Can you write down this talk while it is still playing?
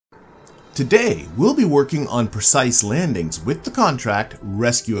Today, we'll be working on precise landings with the contract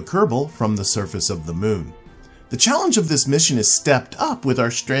Rescue a Kerbal from the surface of the moon. The challenge of this mission is stepped up with our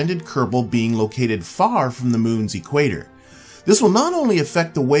stranded Kerbal being located far from the moon's equator. This will not only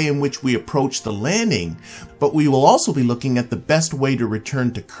affect the way in which we approach the landing, but we will also be looking at the best way to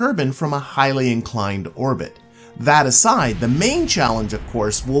return to Kerbal from a highly inclined orbit. That aside, the main challenge, of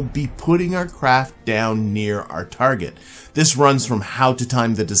course, will be putting our craft down near our target. This runs from how to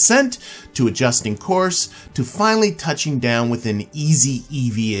time the descent, to adjusting course, to finally touching down within easy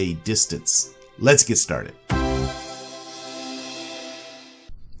EVA distance. Let's get started.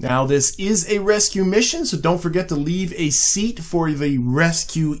 Now, this is a rescue mission, so don't forget to leave a seat for the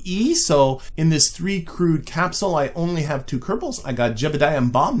rescuee. So in this 3-crewed capsule, I only have 2 Kerbals. I got Jebediah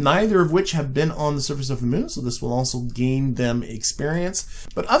and Bob, neither of which have been on the surface of the moon, so this will also gain them experience.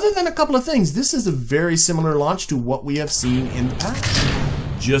 But other than a couple of things, this is a very similar launch to what we have seen in the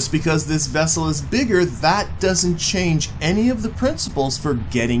past. Just because this vessel is bigger, that doesn't change any of the principles for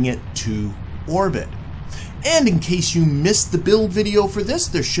getting it to orbit. And in case you missed the build video for this,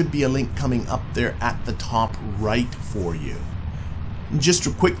 there should be a link coming up there at the top right for you. And just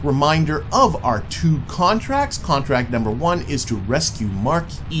a quick reminder of our 2 contracts. Contract number 1 is to rescue Mark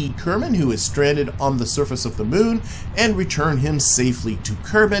E. Kerman, who is stranded on the surface of the moon, and return him safely to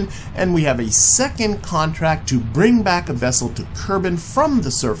Kerbal. And we have a second contract to bring back a vessel to Kerbal from the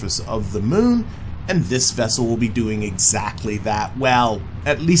surface of the moon. And this vessel will be doing exactly that. Well,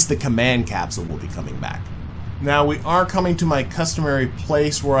 at least the command capsule will be coming back. Now, we are coming to my customary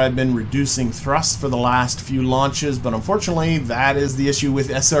place where I've been reducing thrust for the last few launches, but unfortunately that is the issue with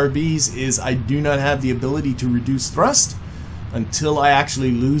SRBs, is I do not have the ability to reduce thrust until I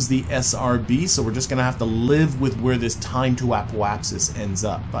actually lose the SRB, so we're just going to have to live with where this time to apoapsis ends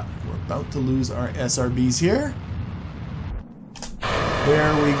up. But we're about to lose our SRBs here.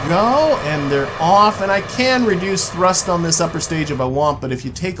 There we go, and they're off, and I can reduce thrust on this upper stage if I want, but if you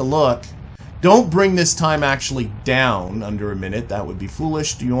take a look, don't bring this time actually down under a minute. That would be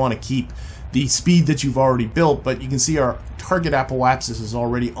foolish. You want to keep the speed that you've already built, but you can see our target apoapsis is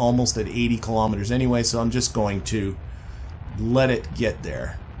already almost at 80 kilometers anyway, so I'm just going to let it get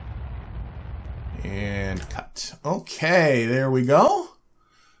there. And cut. Okay, there we go.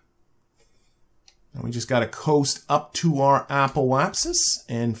 And we just got to coast up to our apoapsis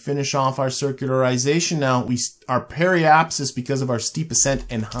and finish off our circularization. Now, our periapsis, because of our steep ascent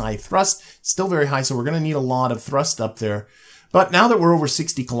and high thrust, still very high, so we're going to need a lot of thrust up there. But now that we're over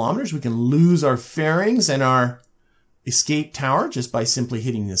 60 kilometers, we can lose our fairings and our escape tower just by simply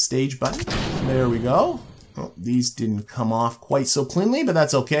hitting the stage button. There we go. Oh, these didn't come off quite so cleanly, but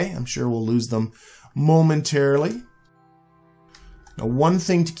that's okay. I'm sure we'll lose them momentarily. Now, one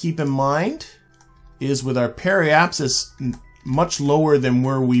thing to keep in mind is with our periapsis much lower than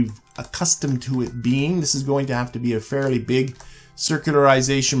where we've accustomed to it being, this is going to have to be a fairly big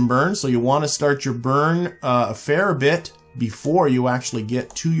circularization burn. So you want to start your burn a fair bit before you actually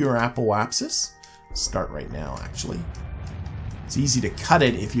get to your apoapsis. Start right now, actually. It's easy to cut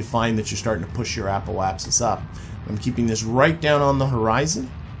it if you find that you're starting to push your apoapsis up. I'm keeping this right down on the horizon.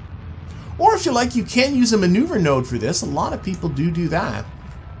 Or if you like, you can use a maneuver node for this. A lot of people do that.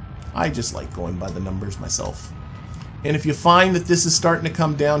 I just like going by the numbers myself. And if you find that this is starting to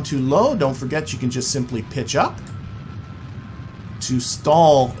come down too low, don't forget you can just simply pitch up to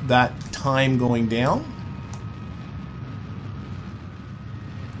stall that time going down.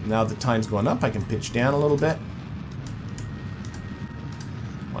 Now the time's going up, I can pitch down a little bit.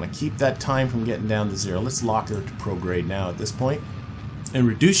 I want to keep that time from getting down to 0. Let's lock her to prograde now at this point. And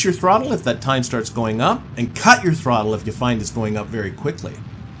reduce your throttle if that time starts going up, and cut your throttle if you find it's going up very quickly.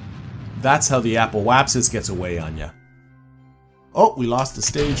 That's how the apoapsis gets away on you. Oh, we lost the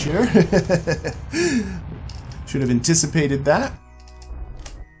stage here. Should have anticipated that.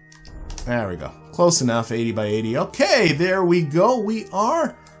 There we go. Close enough, 80 by 80. Okay, there we go. We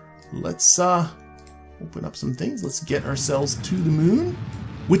are. Let's open up some things. Let's get ourselves to the moon,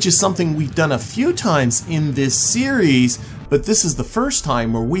 which is something we've done a few times in this series, but this is the first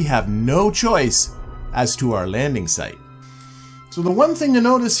time where we have no choice as to our landing site. So the one thing to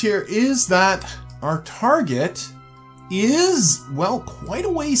notice here is that our target is, well, quite a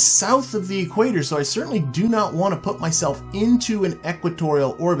ways south of the equator, so I certainly do not want to put myself into an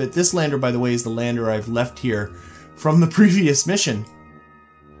equatorial orbit. This lander, by the way, is the lander I've left here from the previous mission.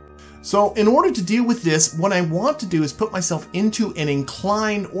 So in order to deal with this, what I want to do is put myself into an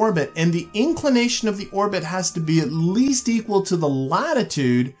inclined orbit, and the inclination of the orbit has to be at least equal to the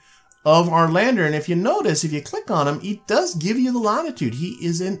latitude of our lander. And if you notice, if you click on him, it does give you the latitude. He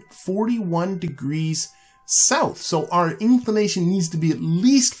is in 41 degrees south. So our inclination needs to be at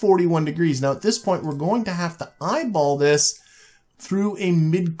least 41 degrees. Now at this point, we're going to have to eyeball this through a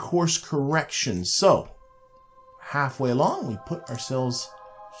mid-course correction. So halfway along, we put ourselves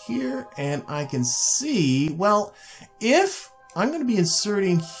here, and I can see, well, if I'm going to be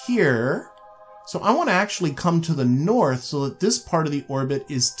inserting here, so I want to actually come to the north so that this part of the orbit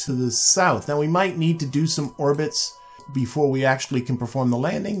is to the south. Now we might need to do some orbits before we actually can perform the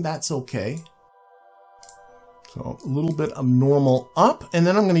landing. That's okay. So a little bit of normal up, and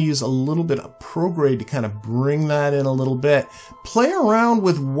then I'm going to use a little bit of prograde to kind of bring that in a little bit. Play around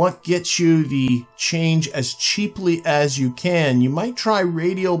with what gets you the change as cheaply as you can. You might try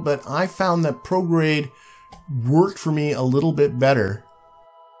radial, but I found that prograde worked for me a little bit better.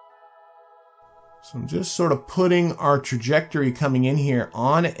 So I'm just sort of putting our trajectory coming in here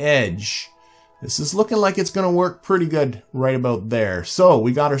on edge. This is looking like it's going to work pretty good right about there. So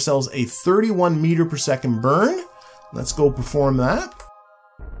we got ourselves a 31 meter per second burn. Let's go perform that.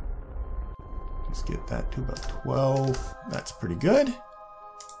 Just get that to about 12. That's pretty good.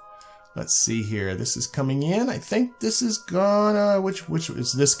 Let's see here. This is coming in. I think this is gonna, which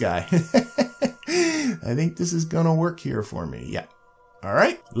is this guy? I think this is gonna work here for me. Yeah. All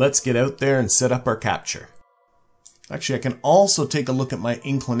right, let's get out there and set up our capture. Actually, I can also take a look at my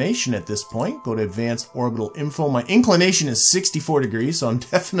inclination at this point. Go to Advanced Orbital Info. My inclination is 64 degrees, so I'm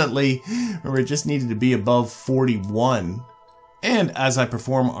definitely, remember, it just needed to be above 41. And as I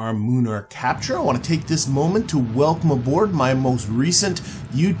perform our lunar capture, I want to take this moment to welcome aboard my most recent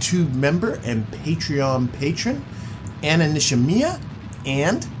YouTube member and Patreon patron, Anna Nishimiya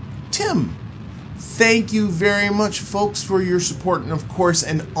and Tim. Thank you very much, folks, for your support, and of course,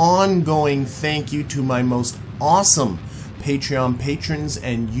 an ongoing thank you to my most awesome Patreon patrons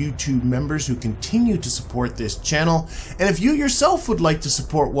and YouTube members who continue to support this channel. And if you yourself would like to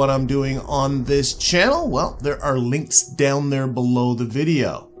support what I'm doing on this channel, well, there are links down there below the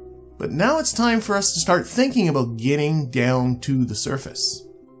video. But now it's time for us to start thinking about getting down to the surface.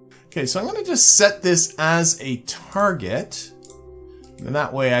 Okay, so I'm going to just set this as a target. And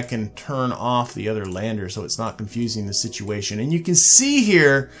that way I can turn off the other lander so it's not confusing the situation. And you can see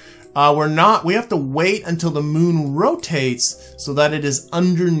here, we have to wait until the moon rotates so that it is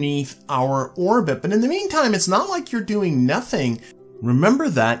underneath our orbit. But in the meantime, it's not like you're doing nothing. Remember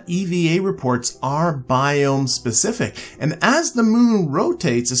that EVA reports are biome specific. And as the moon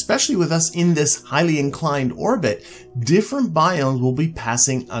rotates, especially with us in this highly inclined orbit, different biomes will be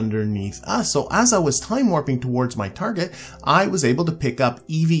passing underneath us. So as I was time warping towards my target, I was able to pick up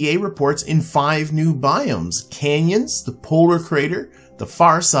EVA reports in 5 new biomes: canyons, the polar crater, the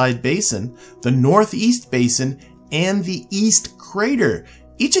far side basin, the northeast basin, and the east crater.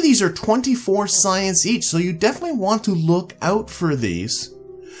 Each of these are 24 science each, so you definitely want to look out for these.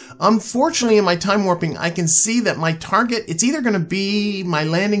 Unfortunately, in my time warping, I can see that my target, my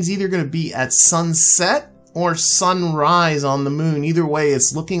landing's either going to be at sunset or sunrise on the moon. Either way,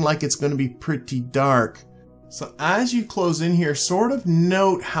 it's looking like it's going to be pretty dark. So as you close in here, sort of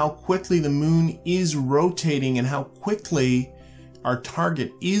note how quickly the moon is rotating and how quickly our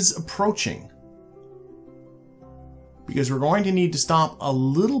target is approaching. Because we're going to need to stop a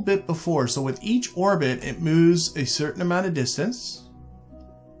little bit before. So with each orbit, it moves a certain amount of distance.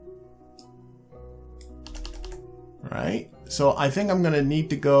 Right? So I think I'm going to need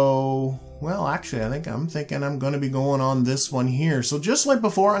to go, well, actually, I'm thinking I'm going to be going on this one here. So just like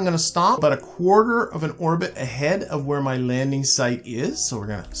before, I'm going to stop about a quarter of an orbit ahead of where my landing site is. So we're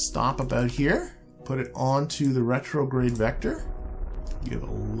going to stop about here, put it onto the retrograde vector, give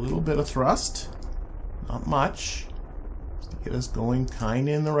a little bit of thrust, not much. Get us going kind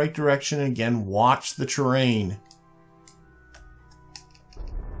of in the right direction. And again, watch the terrain.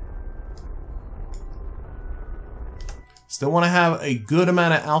 Still want to have a good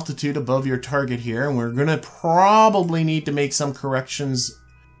amount of altitude above your target here. And we're going to probably need to make some corrections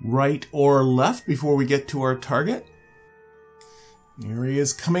right or left before we get to our target. Here he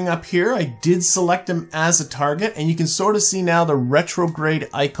is coming up here. I did select him as a target. And you can sort of see now the retrograde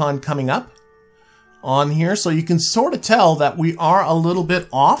icon coming up on here, so you can sort of tell that we are a little bit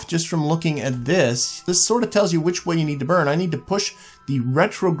off just from looking at this. This sort of tells you which way you need to burn. I need to push the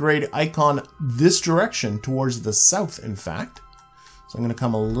retrograde icon this direction towards the south, in fact. So I'm going to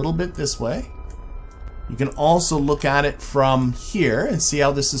come a little bit this way. You can also look at it from here and see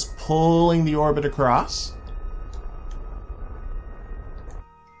how this is pulling the orbit across.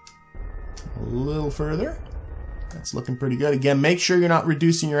 A little further. That's looking pretty good. Again, make sure you're not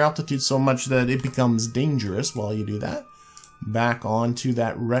reducing your altitude so much that it becomes dangerous while you do that. Back onto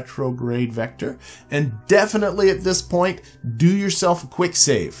that retrograde vector. And definitely at this point, do yourself a quick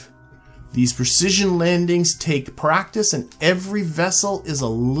save. These precision landings take practice, and every vessel is a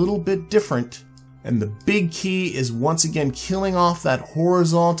little bit different. And the big key is once again killing off that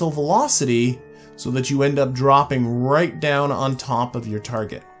horizontal velocity so that you end up dropping right down on top of your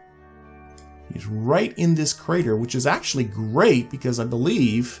target. He's right in this crater, which is actually great because I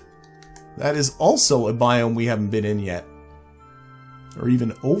believe that is also a biome we haven't been in yet. Or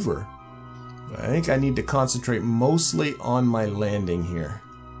even over. I think I need to concentrate mostly on my landing here.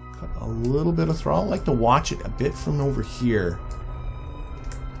 Cut a little bit of throttle. I like to watch it a bit from over here.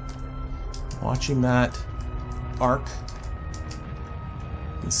 Watching that arc.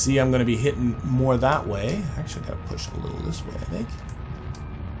 You can see I'm going to be hitting more that way. Actually, I got to push a little this way, I think.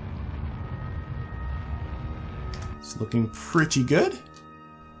 It's looking pretty good.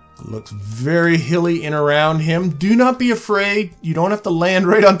 It looks very hilly in around him. Do not be afraid. You don't have to land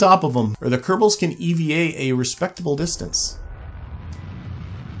right on top of him, or the Kerbals can EVA a respectable distance.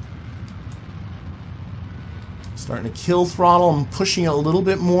 Starting to kill throttle. I'm pushing it a little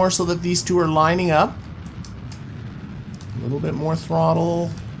bit more so that these two are lining up. A little bit more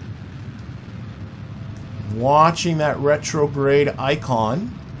throttle. Watching that retrograde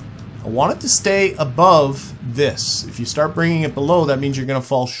icon. I want it to stay above this. If you start bringing it below, that means you're going to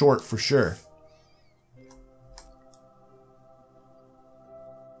fall short for sure.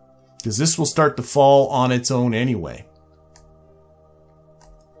 Because this will start to fall on its own anyway.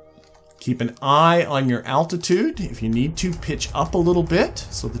 Keep an eye on your altitude. If you need to, pitch up a little bit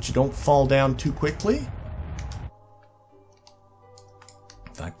so that you don't fall down too quickly.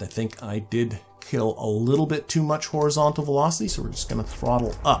 In fact, I think I did kill a little bit too much horizontal velocity, so we're just going to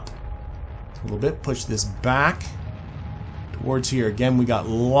throttle up a little bit, push this back towards here. Again, we got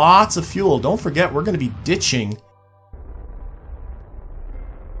lots of fuel. Don't forget, we're going to be ditching.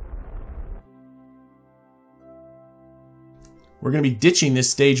 We're going to be ditching this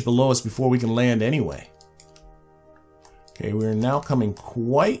stage below us before we can land anyway. Okay, we're now coming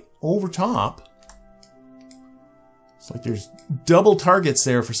quite over top. It's like there's double targets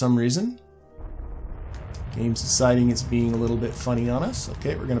there for some reason. Game's deciding it's being a little bit funny on us.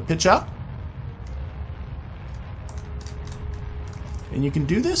 Okay, we're going to pitch up. And you can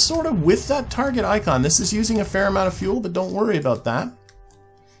do this sort of with that target icon. This is using a fair amount of fuel, but don't worry about that.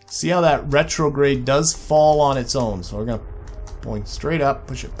 See how that retrograde does fall on its own. So we're going to point straight up,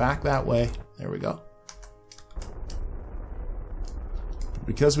 push it back that way. There we go.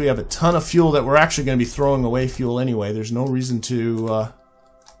 Because we have a ton of fuel that we're actually going to be throwing away fuel anyway, there's no reason to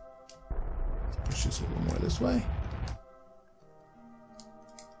push this a little more this way.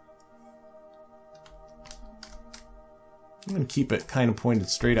 I'm going to keep it kind of pointed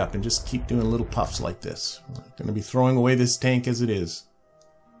straight up and just keep doing little puffs like this. We're going to be throwing away this tank as it is.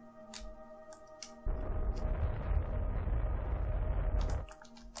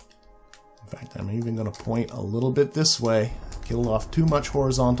 In fact, I'm even going to point a little bit this way, kill off too much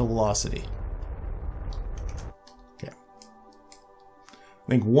horizontal velocity. Okay. I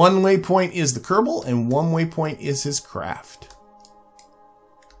think one waypoint is the Kerbal and one waypoint is his craft.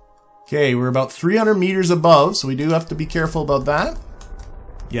 Okay, we're about 300 meters above, so we do have to be careful about that.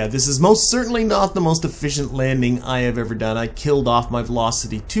 Yeah, this is most certainly not the most efficient landing I have ever done. I killed off my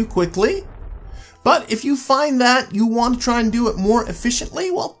velocity too quickly. But if you find that you want to try and do it more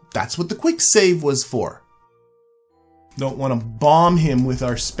efficiently, well, that's what the quick save was for. Don't want to bomb him with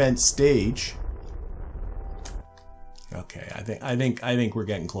our spent stage. Okay, I think we're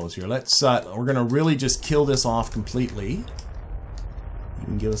getting close here. Let's we're gonna really just kill this off completely. You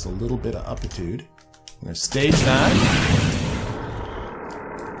can give us a little bit of altitude. I'm going to stage that.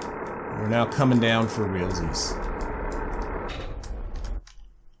 We're now coming down for realsies.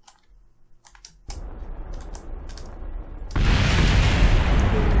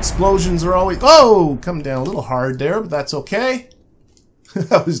 Explosions are always... Oh! Coming down a little hard there, but that's okay.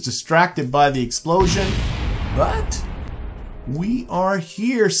 I was distracted by the explosion. But we are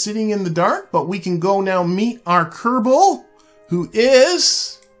here sitting in the dark, but we can go now meet our Kerbal. Who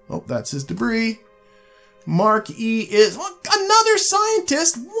is, oh, that's his debris. Mark E is, well, another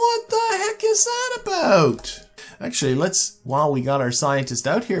scientist. What the heck is that about? Actually, while we got our scientist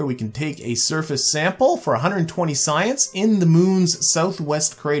out here, we can take a surface sample for 120 science in the moon's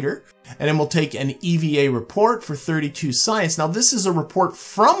southwest crater. And then we'll take an EVA report for 32 science. Now, this is a report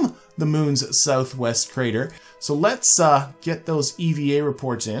from the moon's southwest crater. So let's get those EVA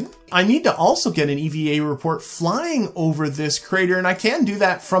reports in. I need to also get an EVA report flying over this crater, and I can do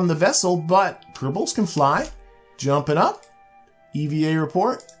that from the vessel, but Kerbals can fly. Jumping up, EVA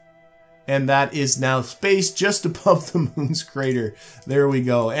report, and that is now spaced just above the moon's crater. There we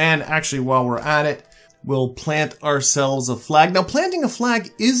go. And actually, while we're at it, We'll plant ourselves a flag. Now, planting a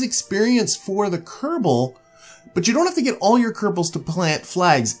flag is experience for the Kerbal, but you don't have to get all your Kerbals to plant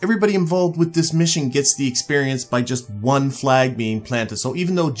flags. Everybody involved with this mission gets the experience by just one flag being planted. So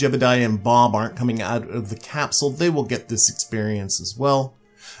even though Jebediah and Bob aren't coming out of the capsule, they will get this experience as well.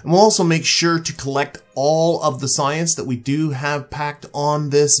 And we'll also make sure to collect all of the science that we do have packed on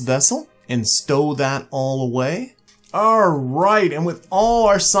this vessel and stow that all away. Alright, and with all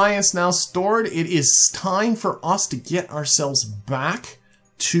our science now stored, it is time for us to get ourselves back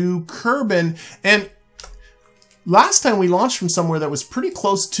to Kerbin. And last time we launched from somewhere that was pretty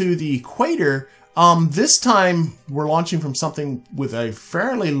close to the equator. This time we're launching from something with a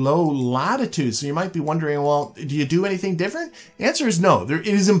fairly low latitude. So you might be wondering, well, do you do anything different? The answer is no. It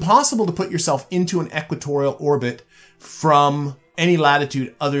is impossible to put yourself into an equatorial orbit from any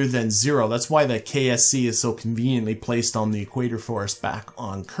latitude other than 0. That's why the KSC is so conveniently placed on the equator for us back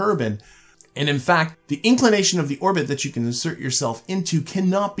on Kerbin. And in fact, the inclination of the orbit that you can insert yourself into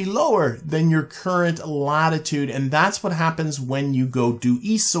cannot be lower than your current latitude. And that's what happens when you go due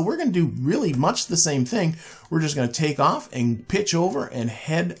east. So we're going to do really much the same thing. We're just going to take off and pitch over and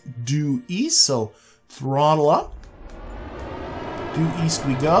head due east. So throttle up. Due east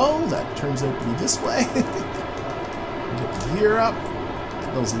we go. That turns out to be this way. Get the gear up.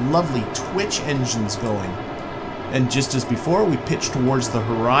 Get those lovely twitch engines going. And just as before, we pitch towards the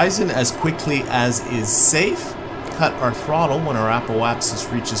horizon as quickly as is safe. Cut our throttle when our apoapsis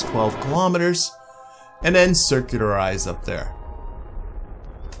reaches 12 kilometers. And then circularize up there.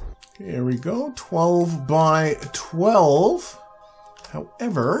 Here we go, 12 by 12.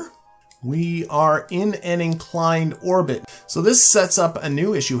 However, we are in an inclined orbit. So this sets up a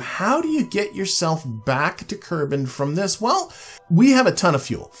new issue. How do you get yourself back to Kerbin from this? Well, we have a ton of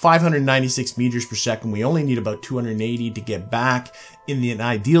fuel, 596 meters per second. We only need about 280 to get back in an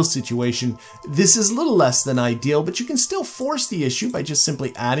ideal situation. This is a little less than ideal, but you can still force the issue by just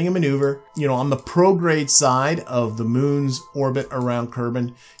simply adding a maneuver. You know, on the prograde side of the moon's orbit around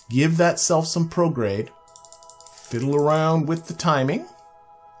Kerbin, give that self some prograde. Fiddle around with the timing.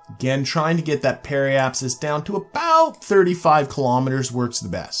 Again, trying to get that periapsis down to about 35 kilometers works the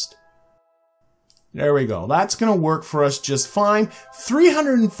best. There we go. That's going to work for us just fine.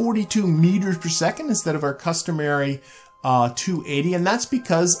 342 meters per second instead of our customary 280. And that's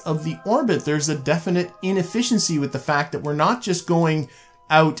because of the orbit. There's a definite inefficiency with the fact that we're not just going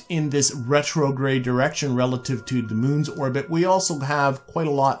out in this retrograde direction relative to the moon's orbit. We also have quite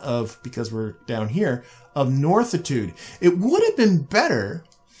a lot of, because we're down here, of northitude. It would have been better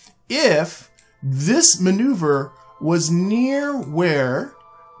if this maneuver was near where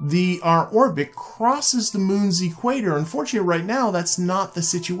our orbit crosses the moon's equator. Unfortunately, right now, that's not the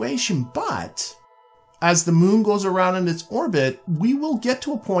situation. But as the moon goes around in its orbit, we will get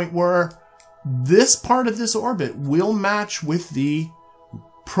to a point where this part of this orbit will match with the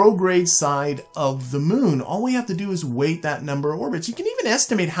prograde side of the moon. All we have to do is wait that number of orbits. You can even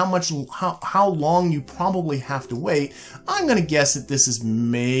estimate how long you probably have to wait. I'm going to guess that this is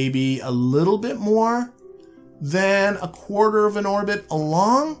maybe a little bit more than a quarter of an orbit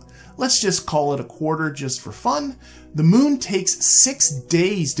along. Let's just call it a quarter just for fun. The moon takes 6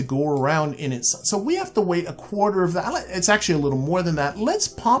 days to go around in its sun, so we have to wait a quarter of that. It's actually a little more than that. Let's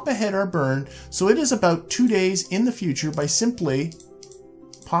pop ahead our burn so it is about 2 days in the future by simply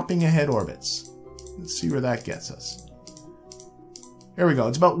popping ahead orbits. Let's see where that gets us. There we go.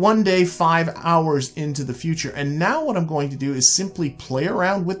 It's about 1 day, 5 hours into the future. And now what I'm going to do is simply play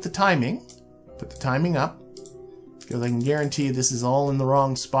around with the timing. Put the timing up, because I can guarantee you this is all in the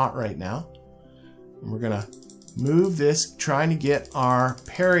wrong spot right now. And we're going to move this, trying to get our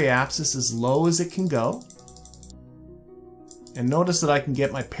periapsis as low as it can go. And notice that I can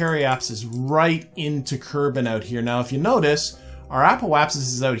get my periapsis right into Kerbin out here. Now, if you notice, our apoapsis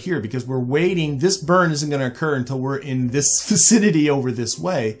is out here because we're waiting. This burn isn't going to occur until we're in this vicinity over this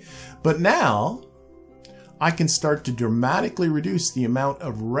way. But now I can start to dramatically reduce the amount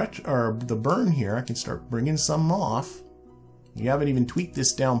of the burn here. I can start bringing some off. You haven't even tweaked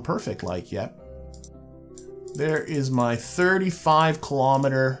this down perfect like yet. There is my 35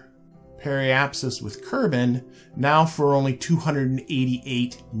 kilometer periapsis with Kerbin, now for only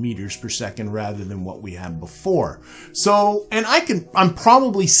 288 meters per second rather than what we had before. So, and I'm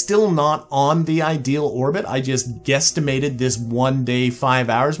probably still not on the ideal orbit. I just guesstimated this 1 day, 5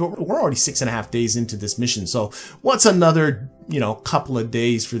 hours, but we're already 6.5 days into this mission. So what's another, couple of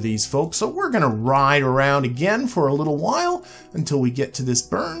days for these folks? So we're going to ride around again for a little while until we get to this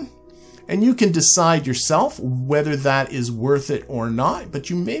burn. And you can decide yourself whether that is worth it or not, but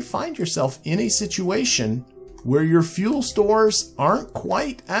you may find yourself in a situation where your fuel stores aren't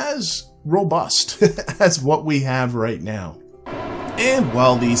quite as robust as what we have right now. And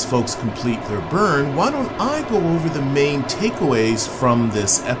while these folks complete their burn, why don't I go over the main takeaways from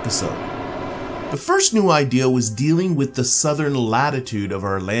this episode. The first new idea was dealing with the southern latitude of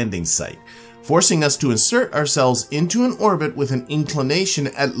our landing site, forcing us to insert ourselves into an orbit with an inclination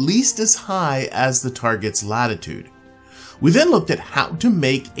at least as high as the target's latitude. We then looked at how to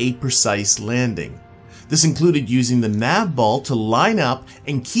make a precise landing. This included using the Navball to line up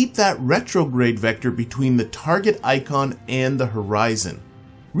and keep that retrograde vector between the target icon and the horizon.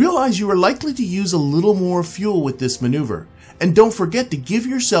 Realize you are likely to use a little more fuel with this maneuver, and don't forget to give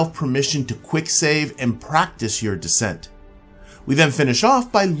yourself permission to quick save and practice your descent. We then finish off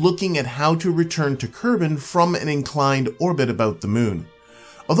by looking at how to return to Kerbal from an inclined orbit about the moon.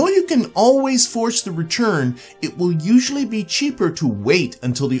 Although you can always force the return, it will usually be cheaper to wait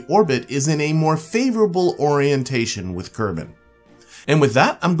until the orbit is in a more favorable orientation with Kerbal. And with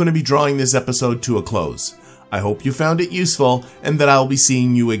that, I'm going to be drawing this episode to a close. I hope you found it useful and that I'll be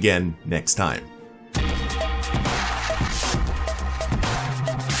seeing you again next time.